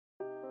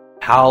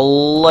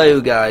Hello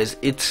guys,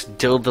 it's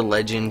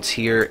DilltheLegend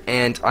here,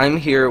 and I'm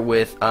here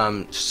with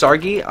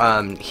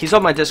Sargi. He's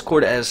on my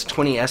Discord as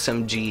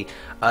 20SMG.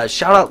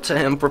 Shout out to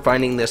him for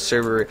finding this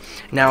server.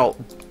 Now,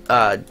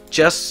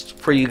 just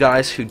for you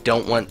guys who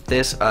don't want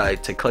this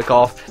to click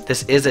off,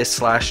 this is a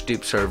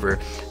 /dupe server.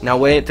 Now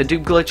wait, the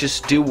dupe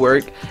glitches do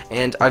work,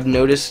 and I've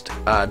noticed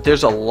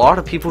there's a lot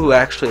of people who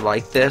actually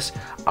like this.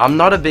 I'm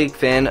not a big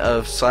fan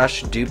of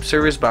 /dupe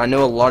servers, but I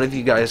know a lot of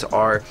you guys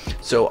are,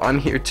 so I'm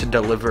here to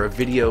deliver a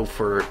video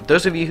for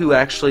those of you who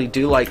actually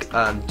do like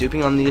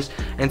duping on these.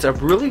 And it's a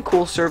really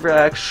cool server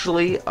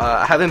actually.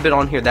 I haven't been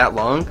on here that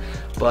long,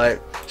 but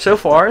so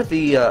far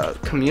the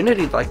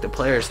community, like the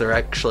players, they're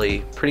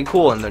actually pretty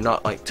cool, and they're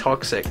not like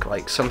toxic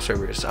like some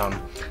servers,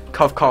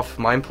 cough cough,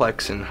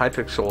 Mindplex and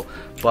Hypixel.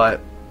 But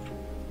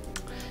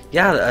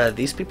yeah,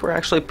 these people are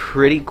actually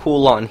pretty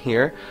cool on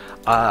here.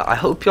 I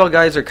hope y'all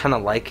guys are kind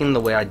of liking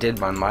the way I did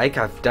my mic.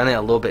 I've done it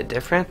a little bit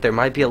different. There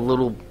might be a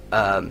little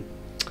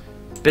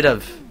bit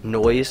of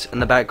noise in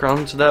the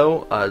background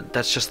though.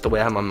 That's just the way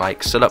I have my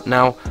mic set up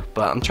now,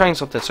 but I'm trying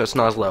something so it's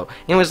not as low.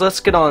 Anyways,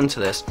 let's get on to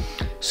this.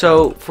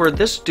 So for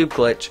this dupe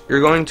glitch, you're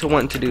going to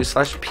want to do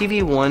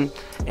 /pv1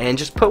 and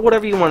just put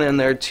whatever you want in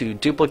there to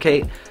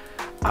duplicate.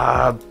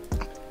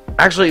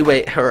 Actually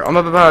wait, I'm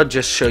about to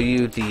just show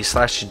you the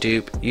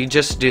 /dupe. You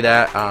just do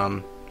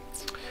that.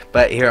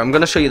 But here, I'm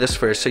going to show you this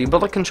first. So you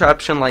build a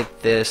contraption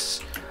like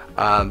this,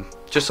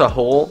 just a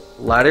whole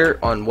ladder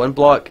on one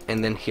block,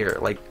 and then here,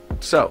 like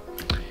so.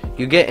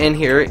 You get in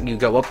here, you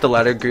go up the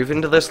ladder, groove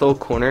into this little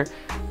corner,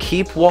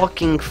 keep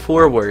walking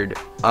forward,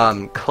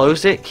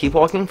 close it, keep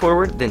walking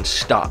forward, then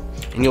stop.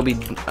 And you'll be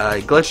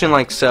glitching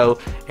like so,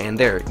 and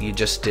there, you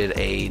just did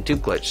a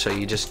dupe glitch. So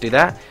you just do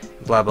that,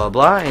 blah blah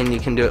blah, and you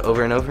can do it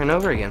over and over and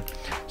over again.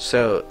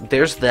 So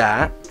there's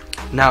that.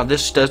 Now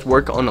this does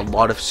work on a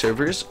lot of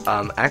servers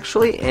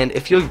actually, and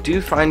if you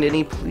do find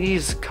any,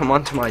 please come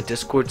onto my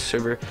Discord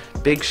server.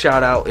 Big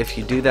shout out if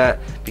you do that,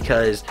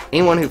 because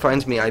anyone who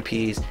finds me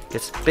IPs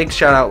gets big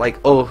shout out. Like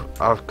oh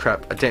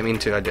crap, I didn't mean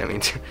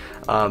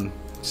to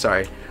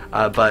sorry,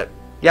 but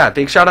yeah,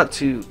 big shout out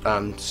to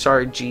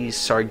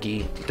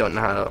Sargi, don't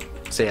know how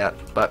to say that,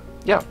 but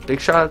yeah,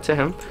 big shout out to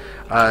him.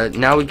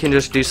 Now we can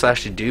just do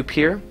 /dupe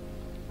here.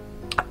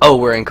 Oh,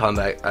 we're in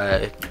combat,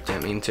 I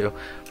didn't mean to,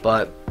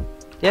 but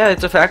yeah,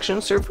 it's a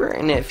faction server,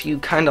 and if you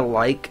kind of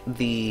like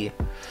the,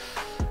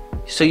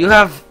 so you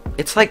have,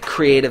 it's like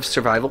creative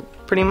survival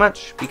pretty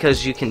much,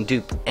 because you can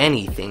dupe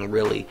anything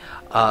really.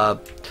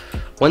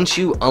 Once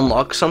you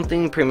unlock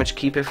something, pretty much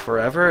keep it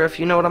forever, if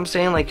you know what I'm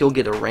saying. Like you'll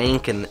get a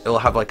rank and it'll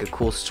have like a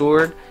cool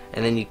sword,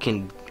 and then you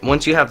can,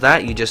 once you have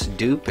that, you just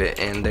dupe it,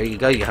 and there you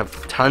go, you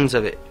have tons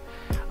of it.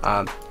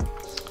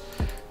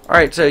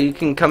 Alright, so you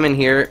can come in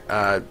here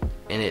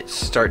and it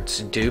starts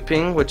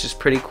duping, which is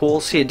pretty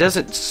cool. See, it does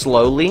it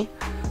slowly,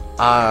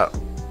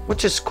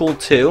 which is cool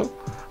too.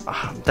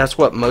 That's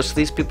what most of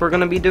these people are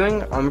going to be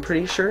doing, I'm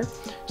pretty sure.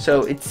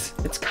 So it's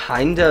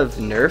kind of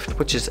nerfed,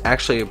 which is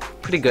actually a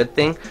pretty good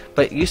thing.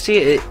 But you see,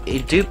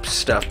 it dupes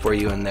stuff for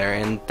you in there,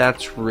 and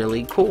that's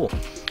really cool.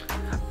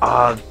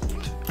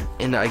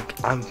 And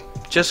I'm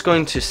just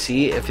going to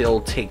see if it'll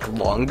take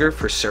longer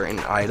for certain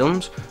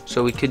items.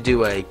 So we could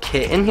do a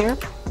kit in here.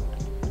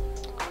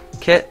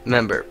 Kit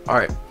member.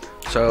 Alright.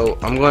 So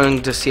I'm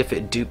going to see if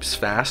it dupes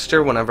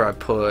faster whenever I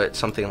put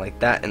something like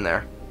that in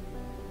there.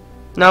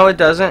 No, it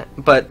doesn't,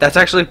 but that's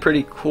actually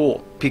pretty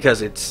cool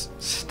because it's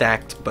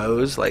stacked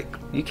bows. Like,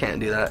 you can't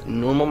do that in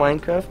normal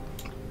Minecraft.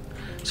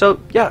 So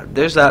yeah,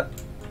 there's that.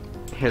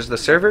 Here's the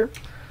server.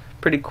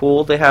 Pretty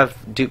cool. They have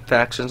dupe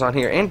factions on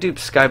here and dupe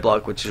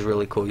Skyblock, which is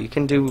really cool. You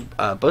can do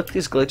both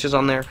these glitches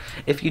on there.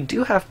 If you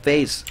do have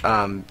phase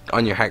on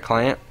your hack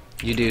client,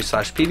 you do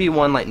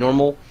 /pv1 like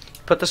normal.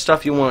 Put the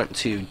stuff you want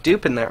to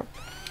dupe in there.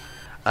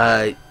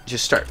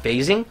 Just start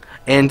phasing,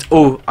 and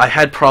oh, I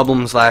had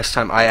problems last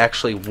time. I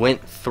actually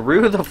went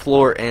through the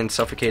floor and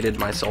suffocated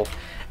myself,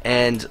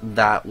 and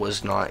that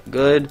was not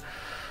good,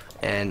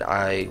 and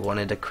I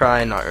wanted to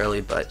cry. Not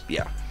really, but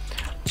yeah.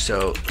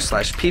 So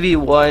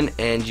 /pv1,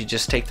 and you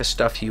just take the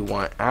stuff you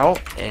want out,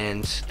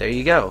 and there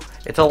you go.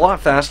 It's a lot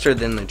faster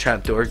than the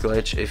Trapdoor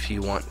glitch if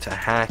you want to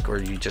hack or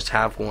you just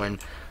have one,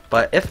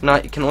 but if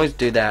not, you can always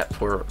do that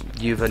for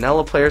you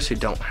vanilla players who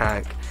don't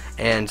hack.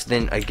 And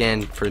then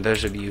again, for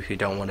those of you who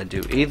don't want to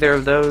do either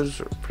of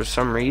those for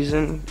some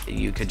reason,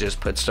 you could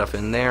just put stuff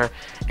in there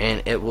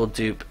and it will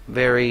dupe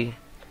very,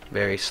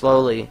 very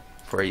slowly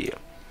for you.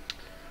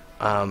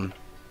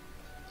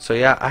 So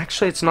yeah,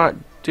 actually it's not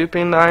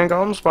duping the iron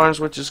golem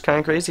spawners, which is kind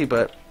of crazy,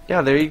 but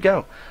yeah, there you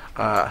go.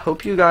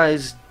 Hope you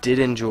guys did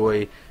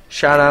enjoy.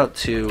 Shout out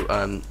to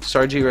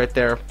Sargi right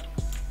there.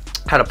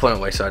 Had to put him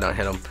away so I don't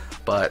hit him,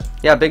 but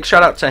yeah, big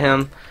shout out to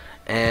him.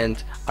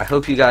 And I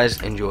hope you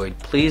guys enjoyed.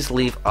 Please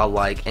leave a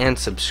like and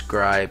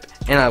subscribe,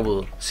 and I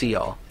will see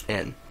y'all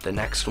in the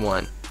next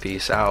one.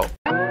 Peace out.